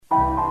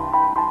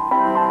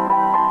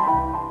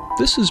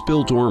This is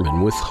Bill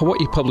Dorman with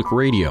Hawaii Public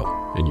Radio,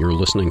 and you're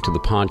listening to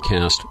the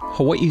podcast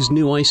Hawaii's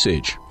New Ice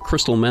Age,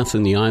 Crystal Meth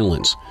in the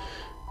Islands,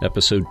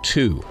 Episode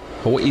 2,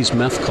 Hawaii's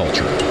Meth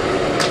Culture.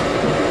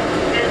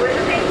 And with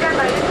the same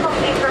deadline, it's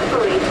hoping for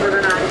police, we're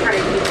going to try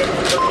to keep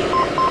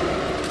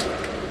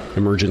it.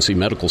 Emergency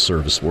medical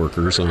service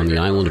workers on the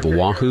island of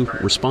Oahu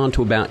respond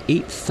to about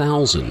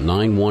 8,000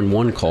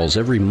 911 calls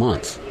every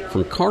month,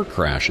 from car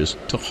crashes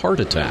to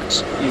heart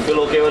attacks. You feel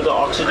okay with the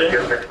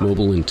oxygen?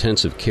 Mobile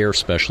intensive care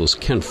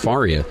specialist Ken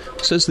Faria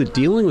says that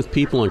dealing with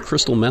people on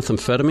crystal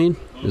methamphetamine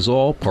is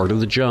all part of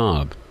the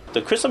job.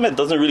 The crystal meth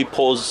doesn't really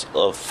pose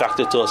a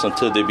factor to us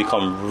until they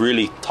become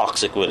really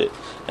toxic with it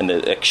and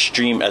the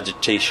extreme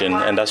agitation,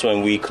 and that's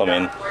when we come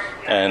in.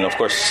 And of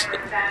course,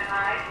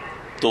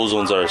 those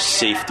ones are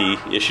safety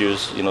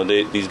issues. You know,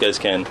 these guys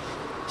can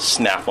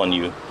snap on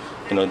you.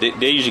 You know,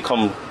 they usually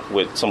come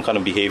with some kind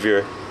of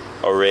behavior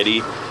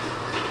already,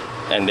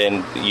 and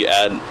then you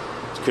add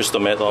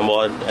crystal meth on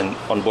board,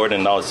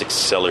 and now it's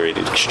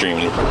accelerated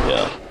extremely.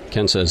 Yeah.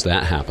 Ken says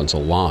that happens a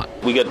lot.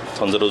 We get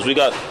tons of those. We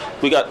got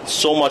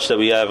so much that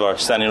we have our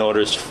standing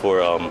orders for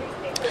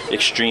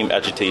extreme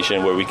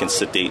agitation, where we can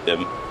sedate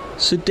them.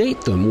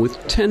 Sedate them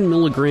with 10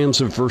 milligrams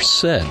of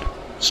Versed,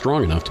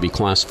 strong enough to be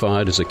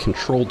classified as a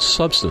controlled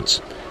substance.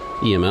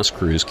 EMS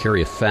crews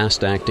carry a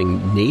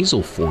fast-acting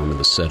nasal form of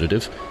the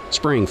sedative,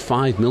 spraying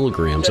 5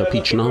 milligrams up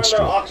each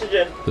nostril.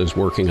 Those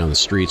working on the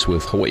streets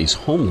with Hawaii's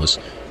homeless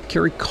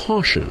carry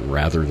caution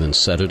rather than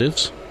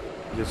sedatives.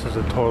 This is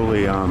a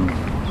totally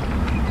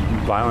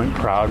violent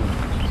crowd.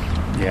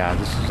 Yeah,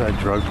 this is a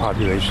drug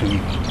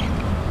population.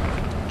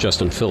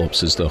 Justin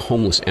Phillips is the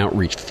homeless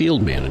outreach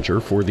field manager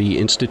for the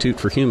Institute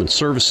for Human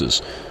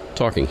Services,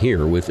 talking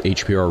here with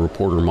HPR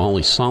reporter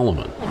Molly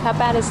Solomon. How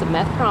bad is the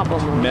meth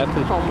problem? Meth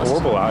is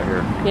horrible out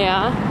here.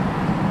 Yeah?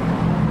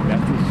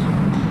 Meth is...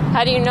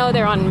 How do you know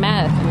they're on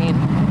meth? I mean...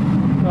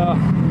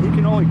 we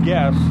can only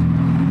guess.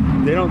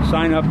 They don't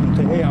sign up and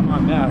say, hey, I'm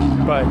on meth.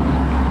 But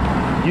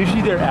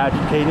usually they're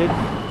agitated.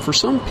 For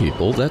some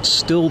people, that's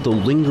still the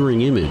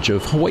lingering image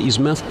of Hawaii's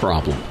meth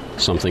problem,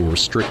 something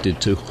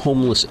restricted to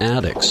homeless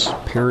addicts,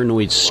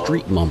 paranoid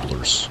street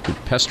mumblers who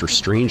pester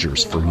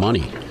strangers for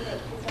money.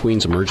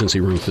 Queens emergency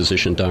room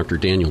physician Dr.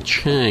 Daniel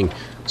Chang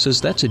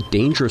says that's a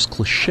dangerous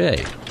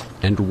cliche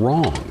and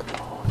wrong.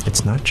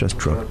 It's not just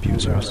drug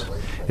abusers.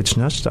 It's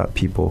not just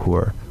people who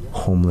are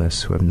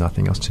homeless, who have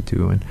nothing else to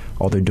do, and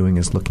all they're doing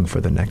is looking for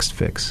the next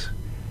fix.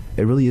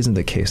 It really isn't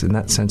the case. In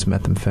that sense,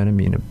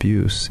 methamphetamine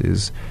abuse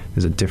is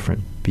a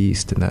different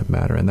beast in that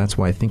matter, and that's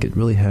why I think it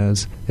really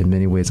has, in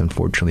many ways,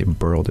 unfortunately,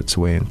 burrowed its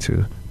way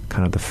into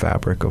kind of the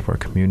fabric of our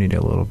community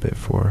a little bit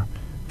for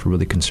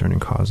really concerning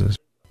causes.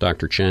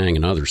 Dr. Chang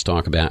and others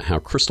talk about how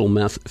crystal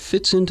meth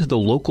fits into the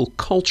local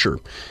culture,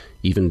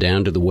 even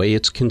down to the way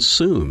it's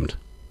consumed.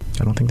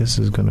 I don't think this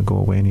is going to go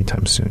away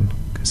anytime soon,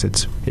 because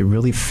it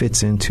really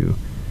fits into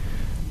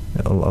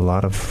a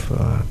lot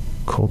of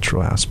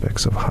cultural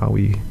aspects of how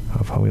we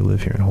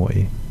live here in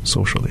Hawaii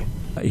socially.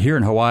 Here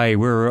in Hawaii,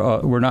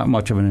 we're not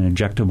much of an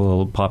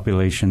injectable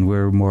population.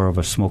 We're more of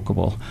a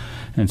smokable,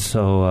 and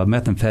so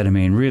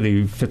methamphetamine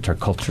really fits our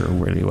culture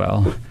really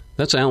well.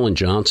 That's Alan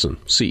Johnson,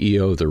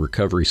 CEO of the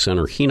recovery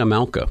center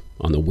Hinamauka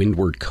on the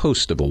windward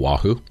coast of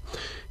Oahu.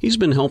 He's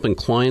been helping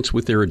clients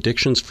with their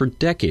addictions for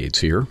decades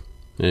here,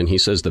 and he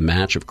says the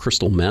match of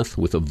crystal meth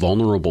with a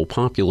vulnerable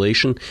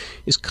population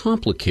is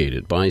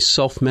complicated by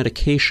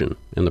self-medication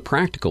and the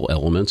practical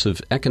elements of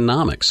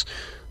economics,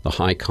 the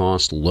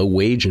high-cost,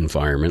 low-wage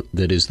environment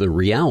that is the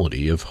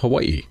reality of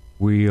Hawaii.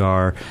 We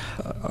are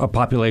a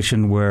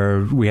population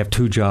where we have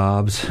 2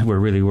 jobs. We're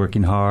really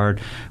working hard.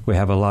 We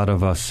have a lot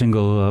of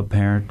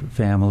single-parent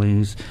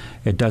families.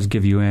 It does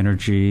give you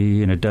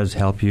energy, and it does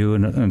help you.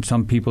 And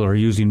some people are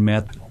using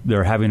meth.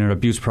 They're having an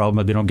abuse problem,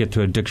 but they don't get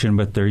to addiction,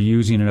 but they're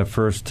using it at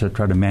first to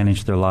try to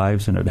manage their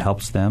lives, and it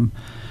helps them.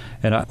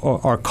 And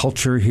our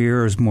culture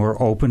here is more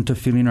open to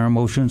feeling our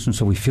emotions, and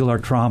so we feel our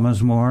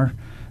traumas more.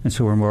 And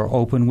so we're more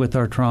open with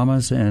our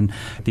traumas, and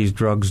these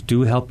drugs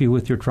do help you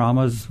with your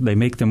traumas. They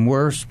make them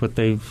worse, but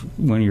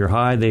when you're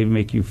high, they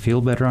make you feel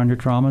better on your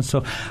traumas.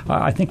 So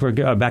I think we're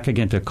back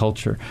again to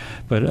culture,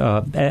 but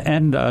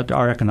and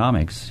our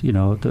economics,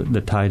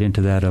 the tied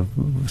into that of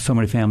so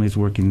many families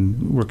working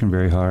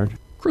very hard.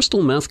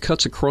 Crystal meth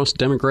cuts across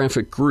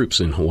demographic groups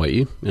in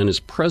Hawaii and is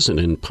present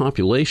in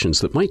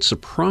populations that might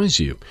surprise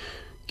you.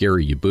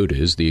 Gary Yabuta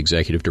is the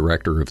executive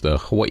director of the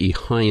Hawaii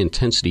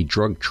High-Intensity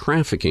Drug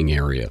Trafficking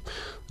Area.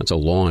 That's a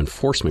law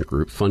enforcement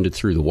group funded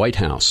through the White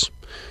House.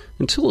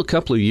 Until a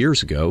couple of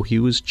years ago, he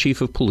was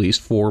chief of police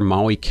for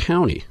Maui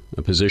County,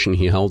 a position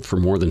he held for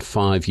more than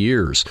 5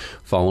 years,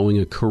 following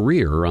a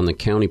career on the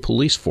county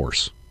police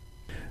force.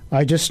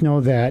 I just know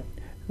that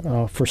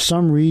for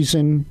some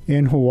reason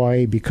in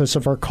Hawaii, because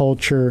of our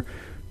culture,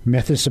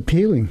 meth is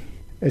appealing.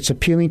 It's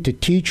appealing to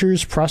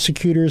teachers,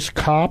 prosecutors,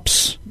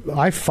 cops.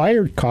 I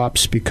fired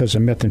cops because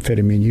of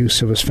methamphetamine use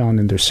that was found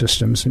in their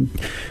systems. And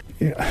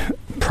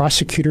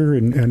prosecutor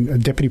and a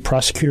deputy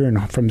prosecutor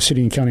from the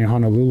city and county of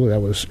Honolulu,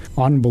 that was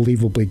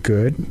unbelievably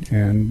good.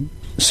 And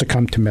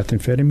succumb to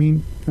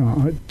methamphetamine.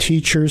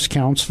 Teachers,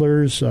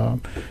 counselors,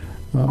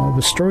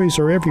 the stories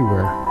are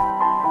everywhere.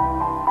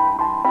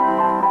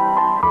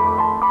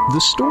 The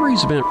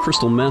stories about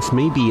crystal meth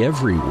may be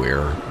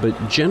everywhere,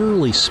 but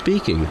generally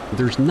speaking,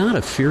 there's not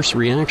a fierce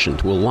reaction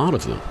to a lot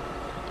of them.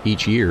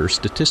 Each year,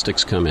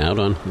 statistics come out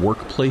on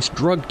workplace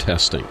drug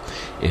testing,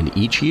 and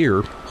each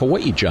year,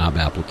 Hawaii job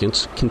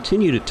applicants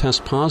continue to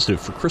test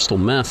positive for crystal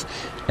meth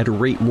at a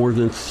rate more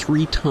than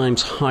 3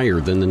 times higher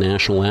than the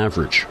national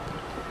average.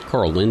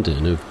 Carl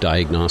Linden of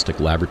Diagnostic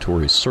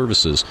Laboratory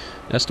Services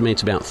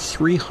estimates about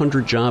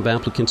 300 job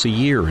applicants a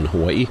year in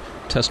Hawaii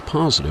test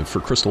positive for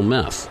crystal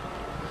meth.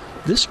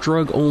 This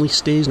drug only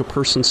stays in a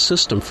person's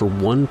system for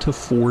 1 to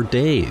 4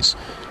 days.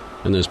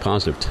 And those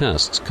positive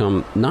tests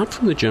come not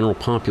from the general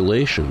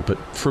population, but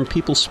from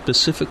people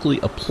specifically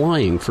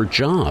applying for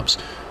jobs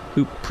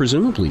who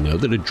presumably know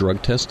that a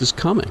drug test is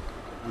coming.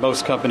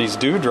 Most companies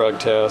do drug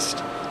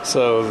test,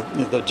 so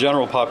the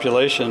general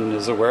population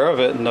is aware of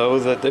it and know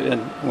that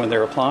when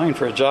they're applying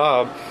for a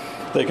job,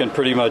 they can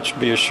pretty much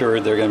be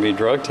assured they're going to be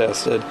drug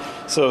tested.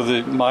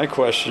 So my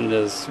question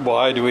is,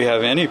 why do we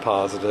have any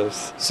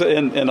positives? So,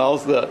 and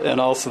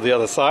also the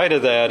other side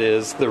of that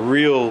is the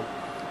real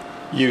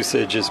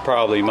usage is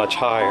probably much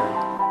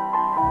higher.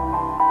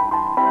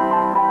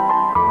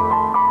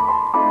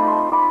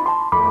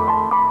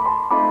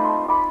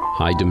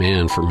 High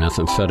demand for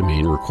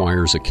methamphetamine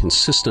requires a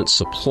consistent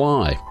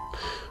supply.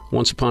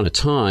 Once upon a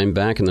time,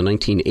 back in the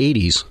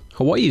 1980s,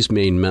 Hawaii's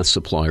main meth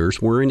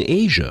suppliers were in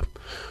Asia.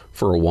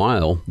 For a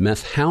while,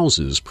 meth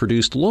houses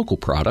produced local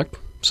product,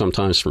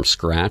 sometimes from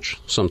scratch,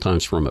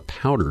 sometimes from a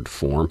powdered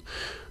form.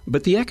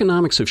 But the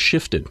economics have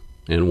shifted.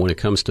 And when it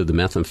comes to the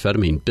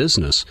methamphetamine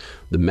business,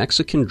 the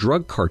Mexican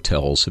drug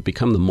cartels have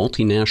become the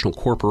multinational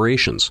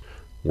corporations,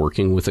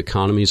 working with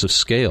economies of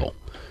scale.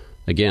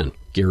 Again,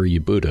 Gary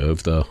Yabuta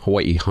of the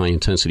Hawaii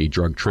High-Intensity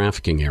Drug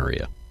Trafficking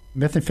Area.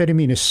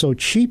 Methamphetamine is so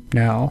cheap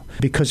now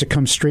because it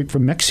comes straight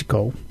from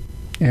Mexico,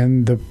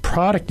 and the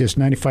product is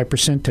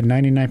 95% to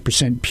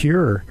 99%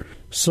 pure.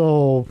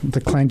 So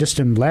the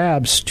clandestine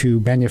labs to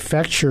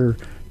manufacture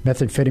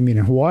methamphetamine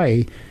in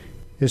Hawaii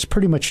is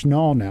pretty much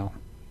null now.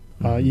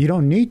 You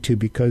don't need to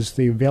because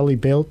the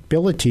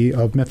availability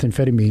of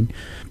methamphetamine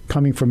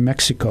coming from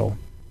Mexico.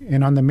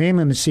 And on the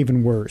mainland, it's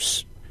even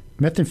worse.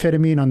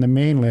 Methamphetamine on the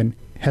mainland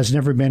has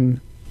never been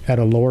at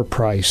a lower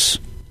price.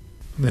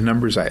 The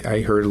numbers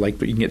I heard,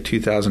 but you can get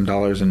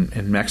 $2,000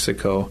 in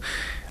Mexico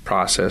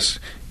processed,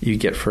 you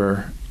get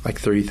for like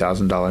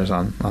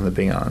 $30,000 on the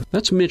big on.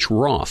 That's Mitch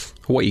Roth,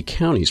 Hawaii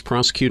County's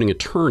prosecuting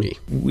attorney.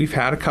 We've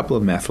had a couple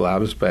of meth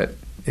labs, but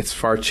it's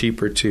far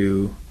cheaper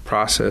to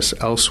process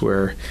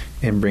elsewhere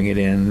and bring it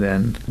in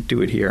than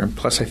do it here. And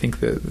plus, I think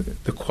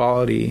the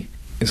quality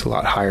is a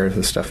lot higher of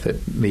the stuff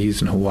that they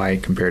use in Hawaii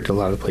compared to a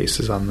lot of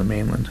places on the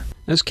mainland.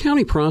 As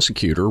county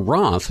prosecutor,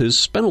 Roth has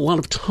spent a lot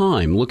of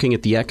time looking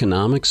at the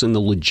economics and the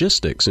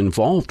logistics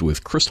involved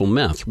with crystal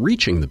meth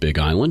reaching the Big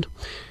Island.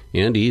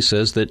 And he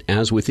says that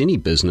as with any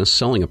business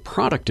selling a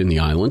product in the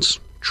islands,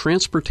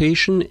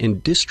 transportation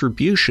and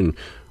distribution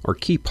are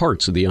key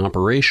parts of the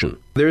operation.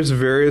 There's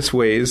various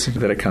ways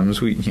that it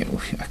comes.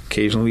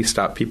 Occasionally we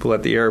stop people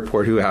at the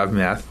airport who have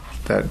meth.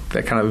 That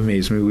kind of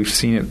amazed me. We've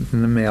seen it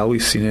in the mail.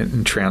 We've seen it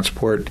in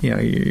transport.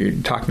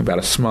 You're talking about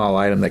a small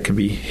item that can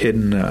be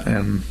hidden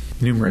in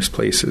numerous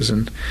places,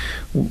 and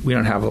we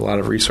don't have a lot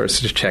of resources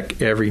to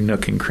check every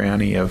nook and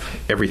cranny of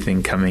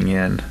everything coming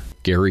in.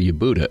 Gary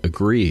Yabuta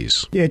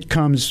agrees. It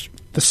comes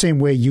the same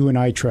way you and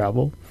I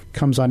travel. It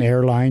comes on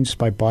airlines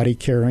by body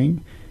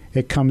carrying.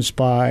 It comes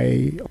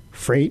by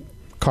freight,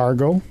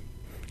 cargo,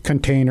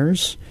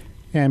 containers,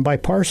 and by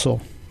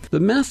parcel. The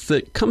meth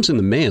that comes in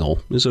the mail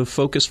is a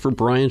focus for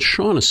Brian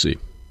Shaughnessy.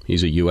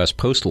 He's a U.S.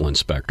 Postal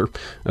Inspector,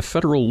 a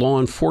federal law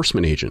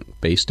enforcement agent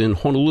based in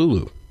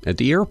Honolulu at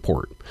the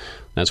airport.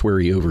 That's where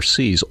he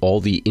oversees all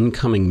the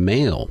incoming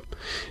mail.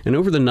 And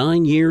over the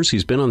 9 years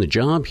he's been on the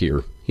job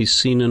here, he's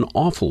seen an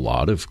awful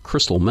lot of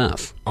crystal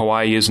meth.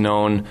 Hawaii is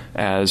known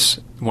as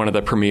one of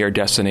the premier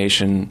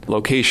destination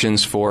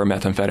locations for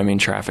methamphetamine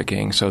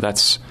trafficking, so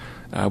that's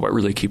what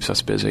really keeps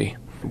us busy.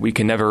 We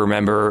can never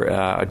remember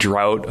a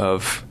drought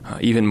of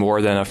even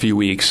more than a few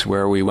weeks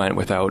where we went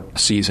without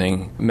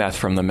seizing meth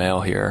from the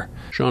mail here.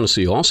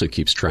 Shaughnessy also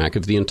keeps track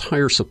of the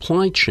entire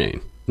supply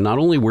chain, not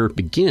only where it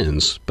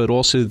begins, but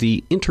also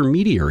the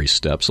intermediary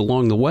steps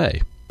along the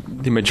way.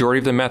 The majority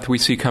of the meth we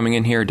see coming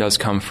in here does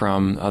come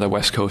from the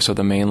west coast of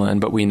the mainland,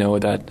 but we know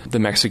that the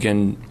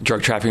Mexican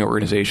drug trafficking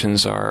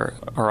organizations are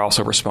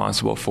also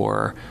responsible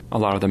for a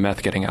lot of the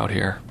meth getting out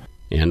here.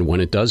 And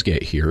when it does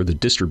get here, the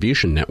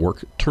distribution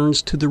network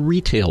turns to the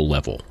retail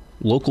level,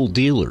 local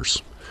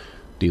dealers.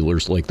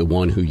 Dealers like the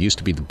one who used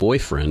to be the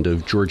boyfriend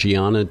of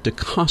Georgiana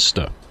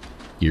DaCosta.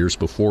 Years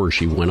before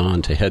she went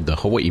on to head the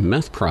Hawaii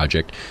Meth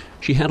Project,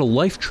 she had a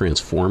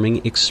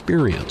life-transforming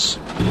experience.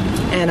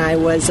 And I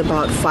was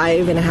about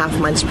 5.5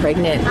 months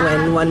pregnant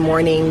when one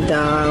morning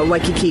the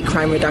Waikiki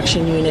Crime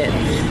Reduction Unit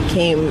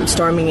came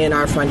storming in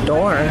our front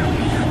door.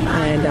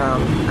 And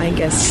I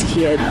guess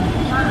he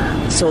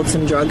had sold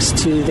some drugs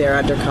to their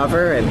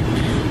undercover, and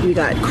we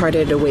got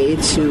carted away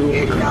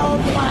to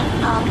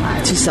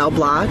cell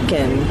block,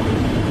 and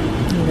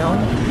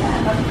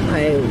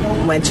I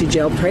went to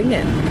jail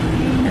pregnant,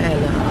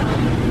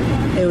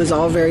 and it was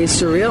all very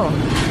surreal.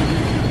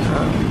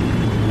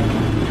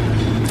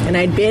 And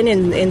I'd been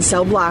in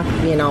cell block,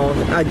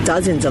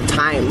 dozens of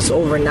times,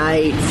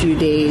 overnight, few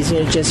days,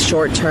 just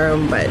short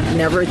term, but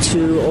never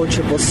to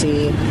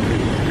OCCC.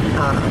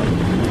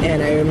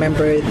 And I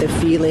remember the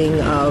feeling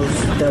of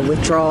the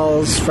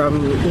withdrawals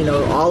from,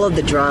 all of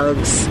the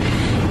drugs,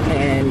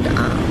 and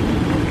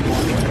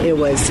it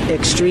was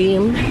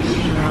extreme,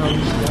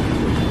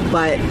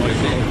 but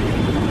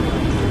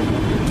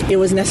it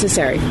was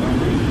necessary.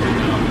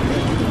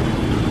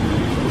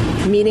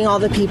 Meeting all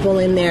the people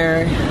in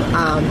there,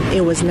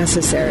 it was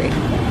necessary.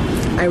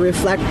 I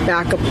reflect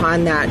back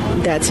upon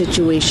that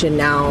situation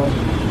now.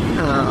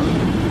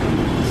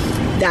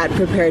 That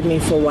prepared me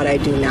for what I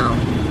do now.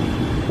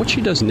 What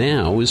she does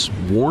now is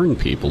warn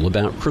people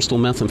about crystal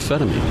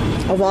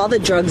methamphetamine. Of all the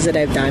drugs that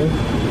I've done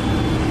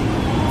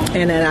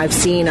and that I've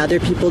seen other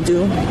people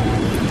do,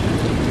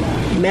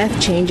 meth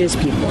changes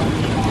people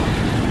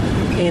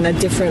in a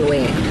different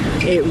way.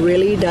 It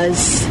really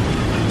does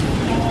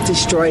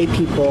destroy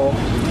people,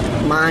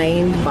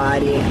 mind,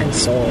 body, and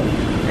soul.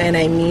 And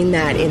I mean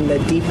that in the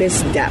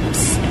deepest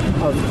depths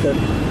of the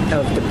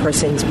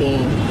person's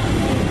being.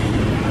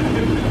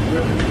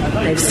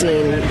 I've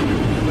seen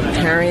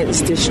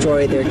parents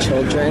destroy their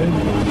children,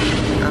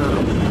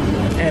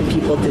 and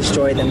people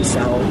destroy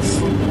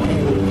themselves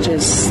in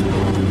just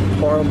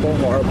horrible,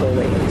 horrible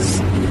ways.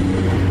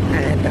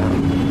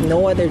 And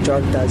no other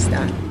drug does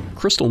that.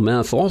 Crystal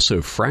meth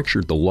also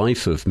fractured the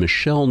life of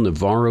Michelle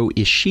Navarro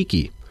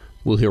Ishiki.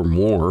 We'll hear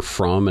more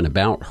from and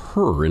about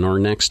her in our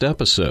next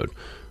episode.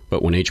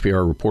 But when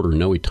HPR reporter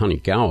Noe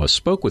Tanigawa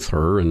spoke with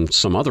her and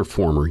some other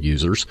former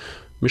users,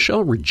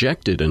 Michelle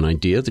rejected an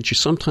idea that you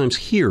sometimes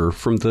hear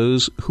from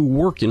those who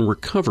work in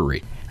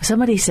recovery.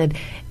 Somebody said,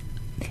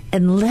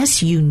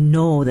 unless you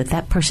know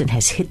that person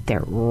has hit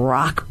their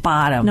rock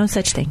bottom. No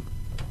such thing.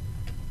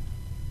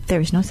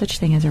 There is no such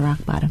thing as a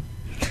rock bottom.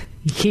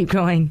 You keep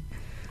going.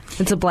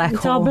 It's a black hole.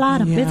 It's all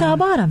bottom. Yeah. It's all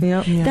bottom.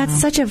 Yep. Yeah. That's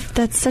such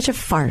a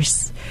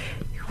farce.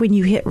 When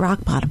you hit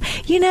rock bottom,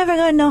 you're never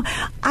gonna know.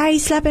 I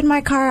slept in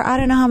my car I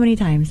don't know how many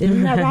times.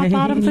 Isn't that rock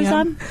bottom for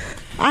some?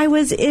 I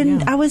was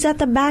at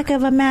the back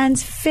of a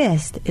man's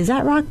fist. Is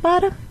that rock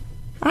bottom?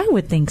 I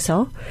would think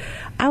so.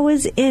 I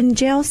was in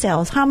jail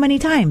cells. How many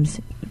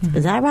times? Mm-hmm.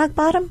 Is that rock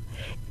bottom?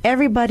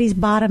 Everybody's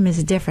bottom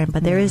is different,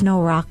 but there is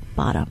no rock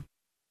bottom.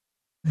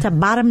 It's a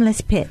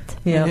bottomless pit.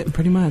 Yeah,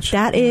 pretty much.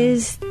 That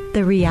is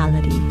the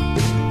reality.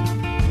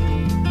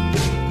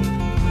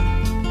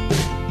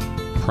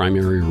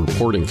 Primary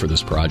reporting for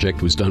this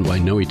project was done by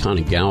Noe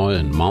Tanigawa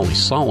and Molly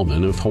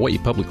Solomon of Hawaii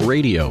Public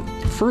Radio.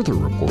 Further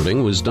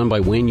reporting was done by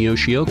Wayne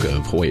Yoshioka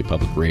of Hawaii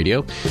Public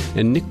Radio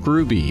and Nick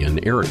Gruby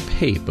and Eric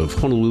Pape of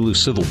Honolulu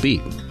Civil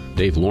Beat.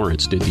 Dave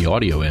Lawrence did the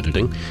audio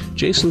editing.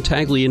 Jason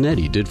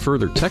Taglianetti did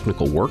further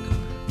technical work.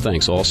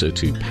 Thanks also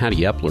to Patty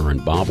Epler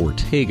and Bob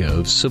Ortega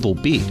of Civil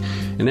Beat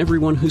and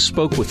everyone who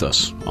spoke with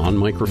us on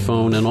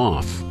microphone and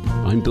off.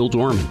 I'm Bill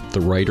Dorman,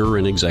 the writer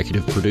and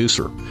executive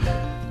producer.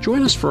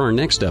 Join us for our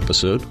next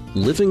episode,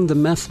 Living the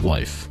Meth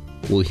Life.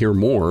 We'll hear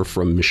more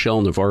from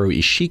Michelle Navarro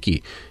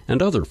Ishiki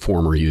and other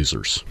former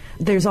users.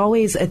 There's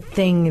always a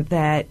thing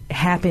that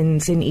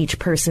happens in each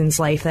person's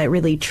life that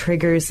really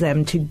triggers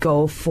them to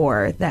go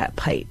for that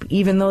pipe,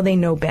 even though they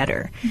know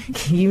better.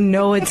 You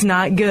know it's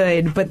not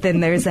good, but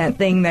then there's that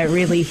thing that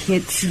really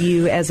hits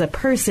you as a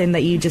person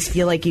that you just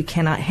feel like you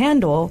cannot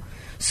handle,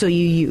 so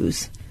you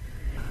use.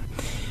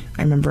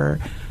 I remember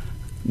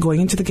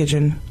going into the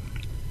kitchen,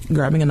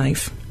 grabbing a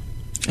knife,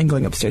 and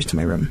going upstairs to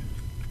my room.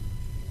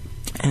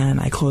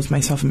 And I closed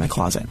myself in my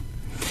closet,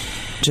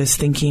 just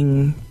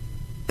thinking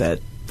that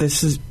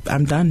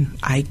I'm done.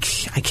 I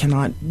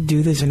cannot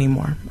do this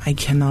anymore. I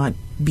cannot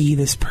be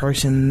this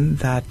person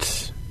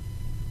that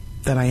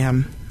I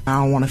am. I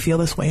don't want to feel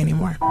this way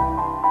anymore.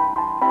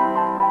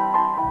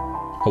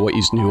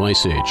 Hawaii's New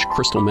Ice Age,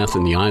 Crystal Meth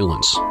in the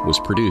Islands, was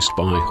produced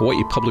by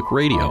Hawaii Public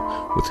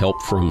Radio with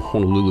help from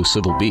Honolulu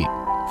Civil Beat.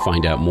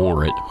 Find out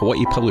more at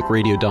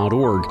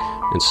hawaiipublicradio.org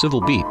and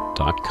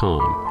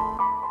civilbeat.com.